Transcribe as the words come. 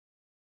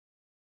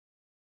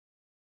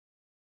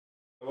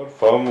Our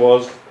firm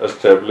was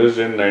established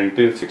in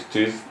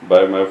 1960s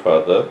by my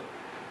father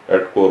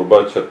at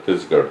Korba,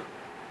 Chhattisgarh.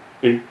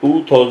 In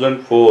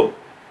 2004,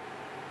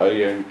 I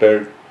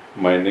entered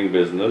mining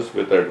business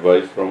with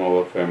advice from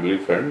our family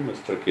friend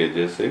Mr.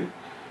 KJ Singh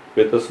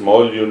with a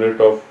small unit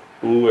of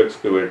 2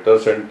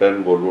 excavators and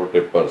 10 Volvo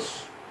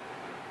tippers.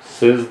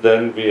 Since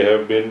then, we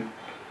have been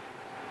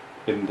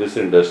in this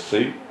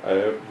industry.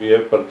 We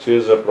have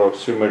purchased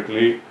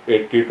approximately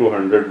 80 to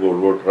 100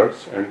 Volvo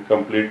trucks and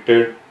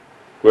completed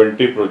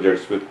 20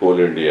 projects with Coal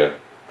India.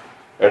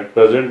 At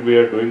present, we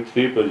are doing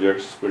 3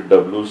 projects with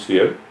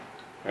WCL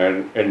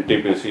and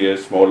NTPC, a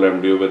small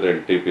MDO with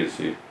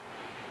NTPC.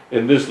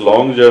 In this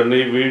long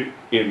journey,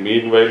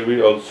 meanwhile,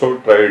 we also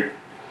tried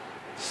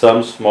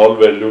some small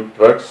value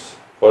trucks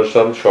for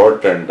some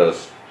short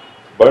tenders,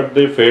 but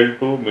they failed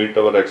to meet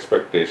our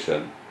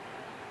expectation.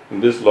 In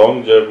this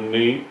long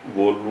journey,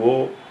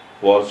 Volvo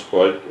was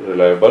quite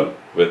reliable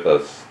with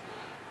us.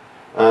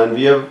 And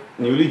we have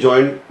newly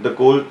joined the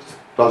coal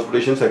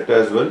transportation sector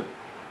as well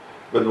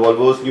with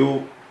Volvo's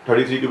new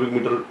 33 cubic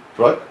meter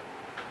truck.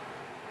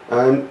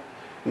 And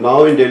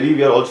now in Delhi,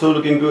 we are also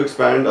looking to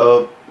expand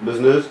our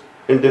business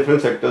in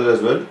different sectors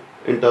as well,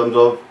 in terms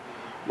of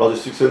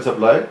logistics and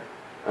supply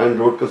and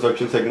road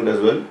construction segment as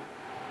well.